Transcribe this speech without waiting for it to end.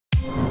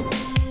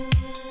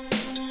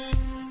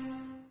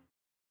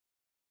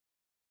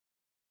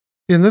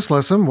In this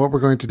lesson, what we're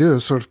going to do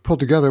is sort of pull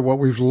together what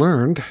we've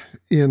learned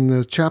in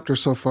the chapter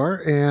so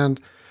far and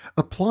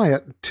apply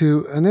it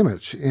to an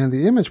image. And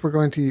the image we're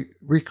going to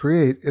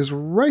recreate is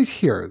right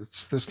here.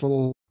 It's this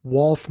little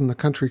wall from the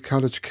Country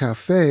Cottage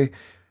Cafe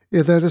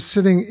that is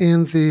sitting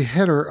in the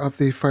header of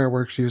the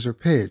Fireworks user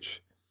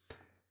page.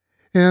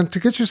 And to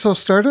get yourself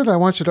started, I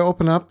want you to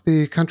open up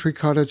the Country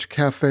Cottage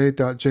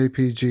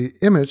Cafe.jpg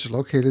image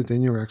located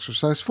in your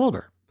exercise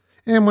folder.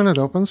 And when it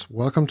opens,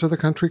 welcome to the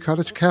Country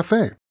Cottage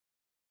Cafe.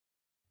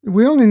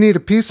 We only need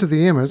a piece of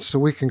the image so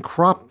we can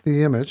crop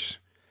the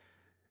image.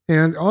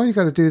 And all you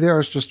got to do there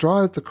is just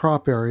draw out the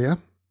crop area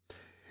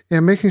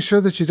and making sure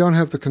that you don't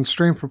have the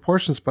Constrain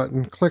Proportions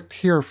button clicked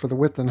here for the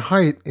width and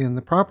height in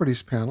the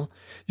Properties panel.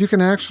 You can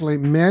actually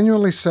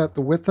manually set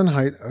the width and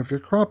height of your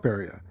crop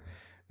area.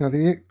 Now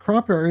the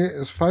crop area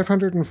is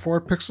 504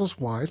 pixels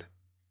wide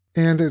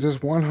and it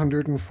is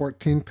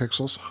 114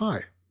 pixels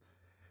high.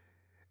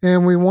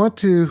 And we want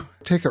to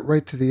take it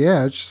right to the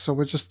edge, so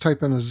we'll just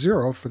type in a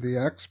 0 for the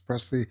X,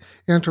 press the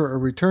Enter or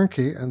Return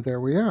key, and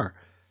there we are.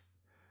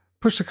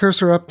 Push the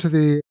cursor up to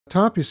the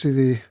top, you see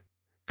the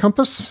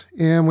compass,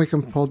 and we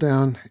can pull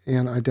down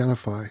and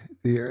identify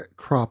the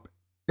crop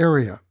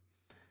area.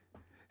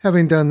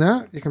 Having done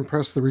that, you can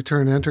press the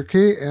Return Enter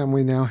key, and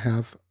we now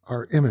have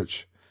our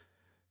image.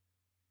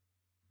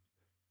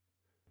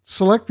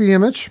 Select the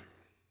image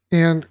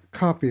and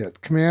copy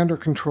it. Command or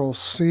Control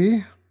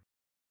C.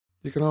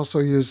 You can also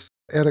use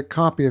Edit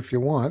Copy if you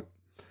want.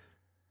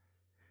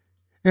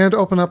 And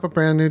open up a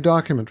brand new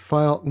document,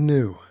 File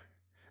New.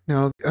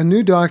 Now, a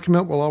new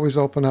document will always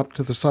open up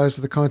to the size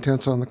of the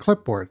contents on the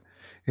clipboard,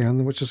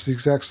 and which is the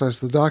exact size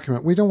of the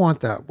document. We don't want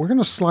that. We're going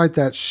to slide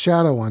that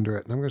shadow under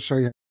it, and I'm going to show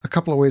you a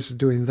couple of ways of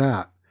doing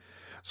that.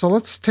 So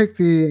let's take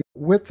the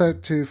width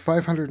out to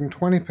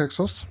 520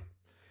 pixels,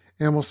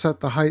 and we'll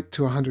set the height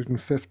to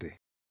 150.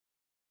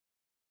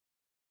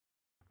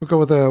 We'll go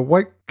with a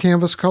white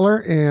canvas color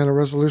and a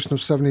resolution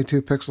of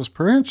 72 pixels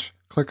per inch.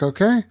 Click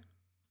OK.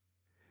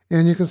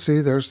 And you can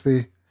see there's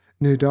the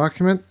new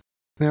document.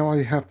 Now all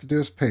you have to do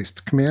is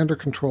paste. Command or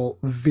Control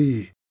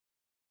V.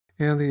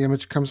 And the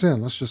image comes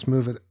in. Let's just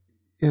move it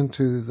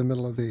into the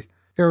middle of the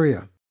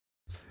area.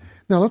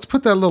 Now let's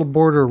put that little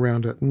border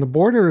around it. And the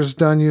border is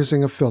done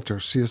using a filter.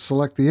 So you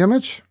select the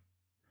image,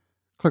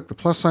 click the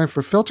plus sign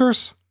for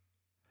filters,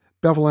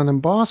 bevel and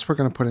emboss. We're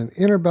going to put an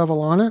inner bevel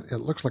on it. It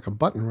looks like a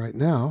button right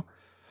now.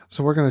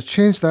 So we're going to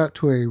change that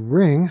to a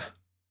ring,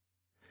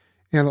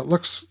 and it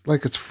looks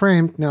like it's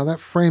framed. Now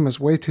that frame is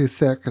way too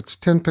thick. It's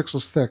 10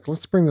 pixels thick.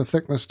 Let's bring the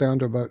thickness down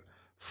to about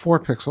 4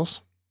 pixels.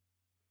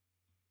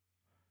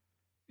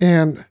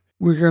 And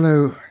we're going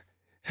to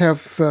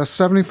have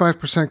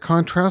 75%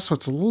 contrast, so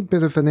it's a little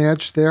bit of an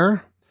edge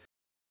there.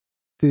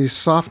 The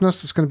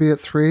softness is going to be at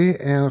 3,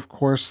 and of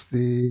course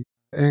the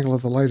angle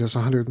of the light is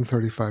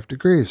 135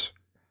 degrees.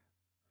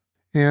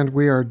 And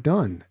we are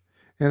done.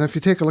 And if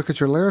you take a look at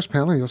your layers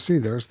panel, you'll see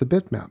there's the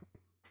bitmap.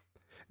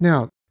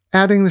 Now,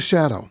 adding the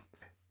shadow.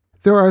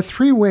 There are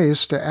 3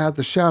 ways to add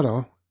the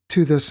shadow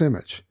to this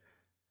image.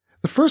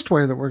 The first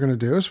way that we're going to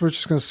do is we're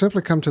just going to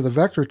simply come to the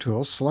vector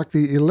tool, select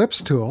the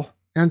ellipse tool,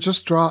 and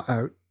just draw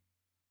out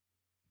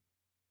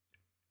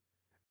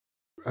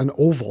an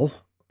oval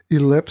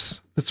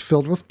ellipse that's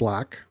filled with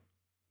black.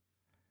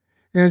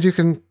 And you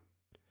can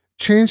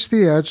change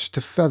the edge to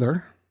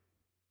feather.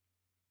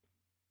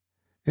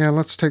 And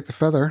let's take the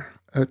feather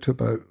out to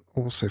about,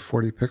 we'll say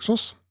 40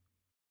 pixels.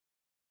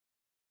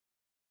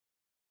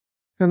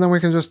 And then we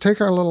can just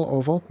take our little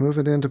oval, move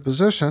it into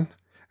position,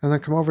 and then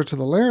come over to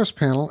the layers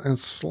panel and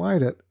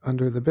slide it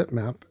under the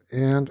bitmap,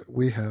 and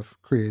we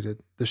have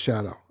created the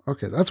shadow.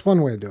 Okay, that's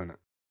one way of doing it.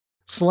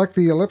 Select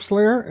the ellipse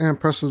layer and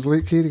press the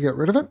delete key to get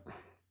rid of it.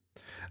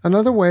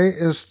 Another way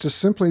is to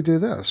simply do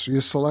this.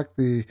 You select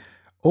the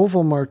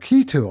oval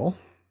marquee tool.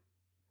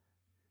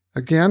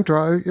 Again,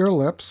 draw out your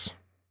ellipse.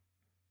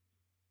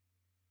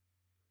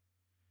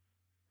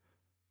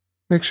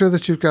 Make sure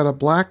that you've got a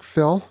black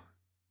fill.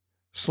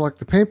 Select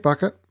the paint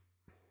bucket.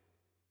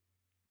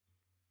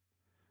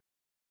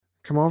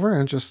 Come over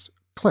and just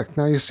click.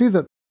 Now you see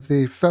that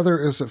the feather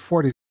is at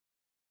 40.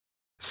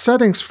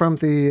 Settings from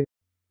the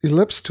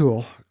ellipse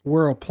tool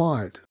were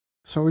applied.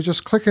 So we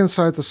just click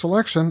inside the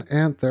selection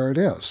and there it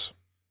is.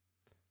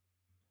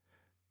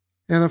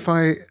 And if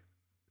I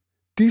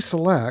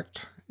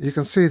deselect, you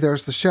can see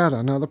there's the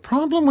shadow. Now the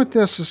problem with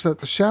this is that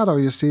the shadow,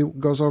 you see,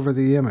 goes over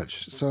the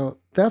image. So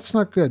that's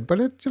not good, but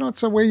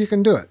it's a way you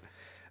can do it.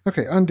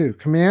 Okay, undo.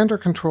 Command or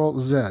Control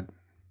Z.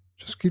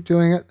 Just keep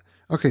doing it.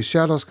 Okay,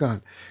 shadow's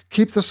gone.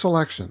 Keep the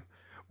selection.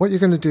 What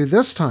you're going to do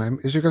this time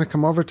is you're going to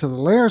come over to the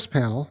Layers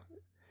panel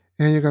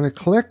and you're going to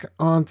click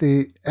on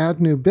the Add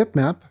New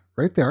Bitmap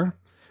right there.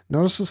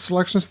 Notice the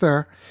selection's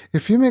there.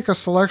 If you make a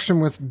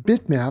selection with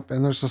bitmap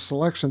and there's a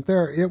selection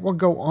there, it will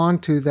go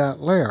onto that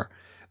layer.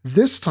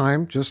 This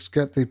time, just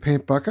get the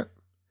paint bucket,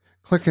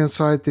 click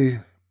inside the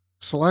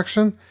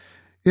selection.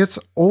 It's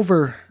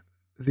over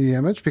the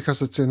image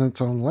because it's in its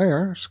own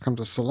layer. Just come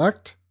to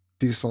Select,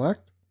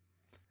 Deselect,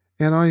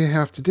 and all you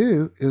have to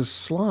do is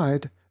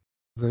slide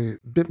the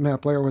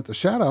bitmap layer with the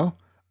shadow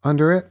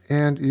under it,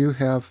 and you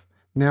have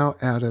now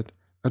added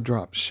a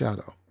drop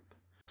shadow.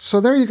 So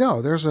there you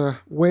go. There's a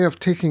way of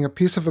taking a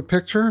piece of a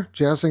picture,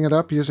 jazzing it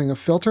up using a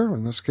filter.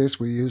 In this case,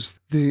 we use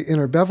the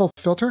inner bevel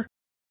filter.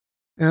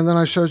 And then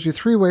I showed you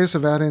 3 ways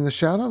of adding the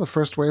shadow. The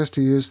first way is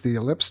to use the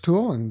ellipse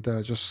tool and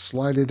just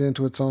slide it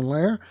into its own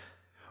layer.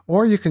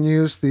 Or you can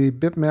use the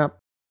bitmap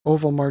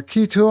oval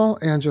marquee tool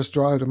and just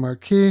draw out a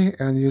marquee,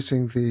 and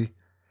using the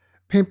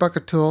paint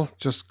bucket tool,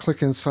 just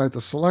click inside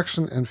the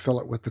selection and fill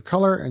it with the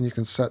color, and you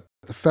can set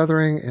the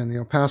feathering and the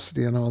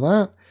opacity and all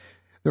that.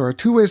 There are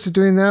 2 ways of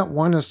doing that.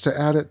 One is to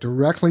add it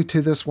directly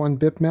to this one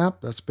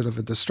bitmap. That's a bit of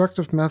a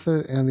destructive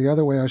method. And the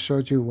other way I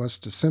showed you was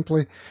to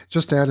simply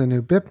just add a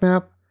new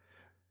bitmap,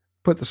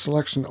 put the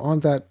selection on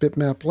that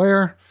bitmap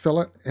layer,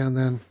 fill it, and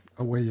then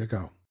away you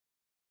go.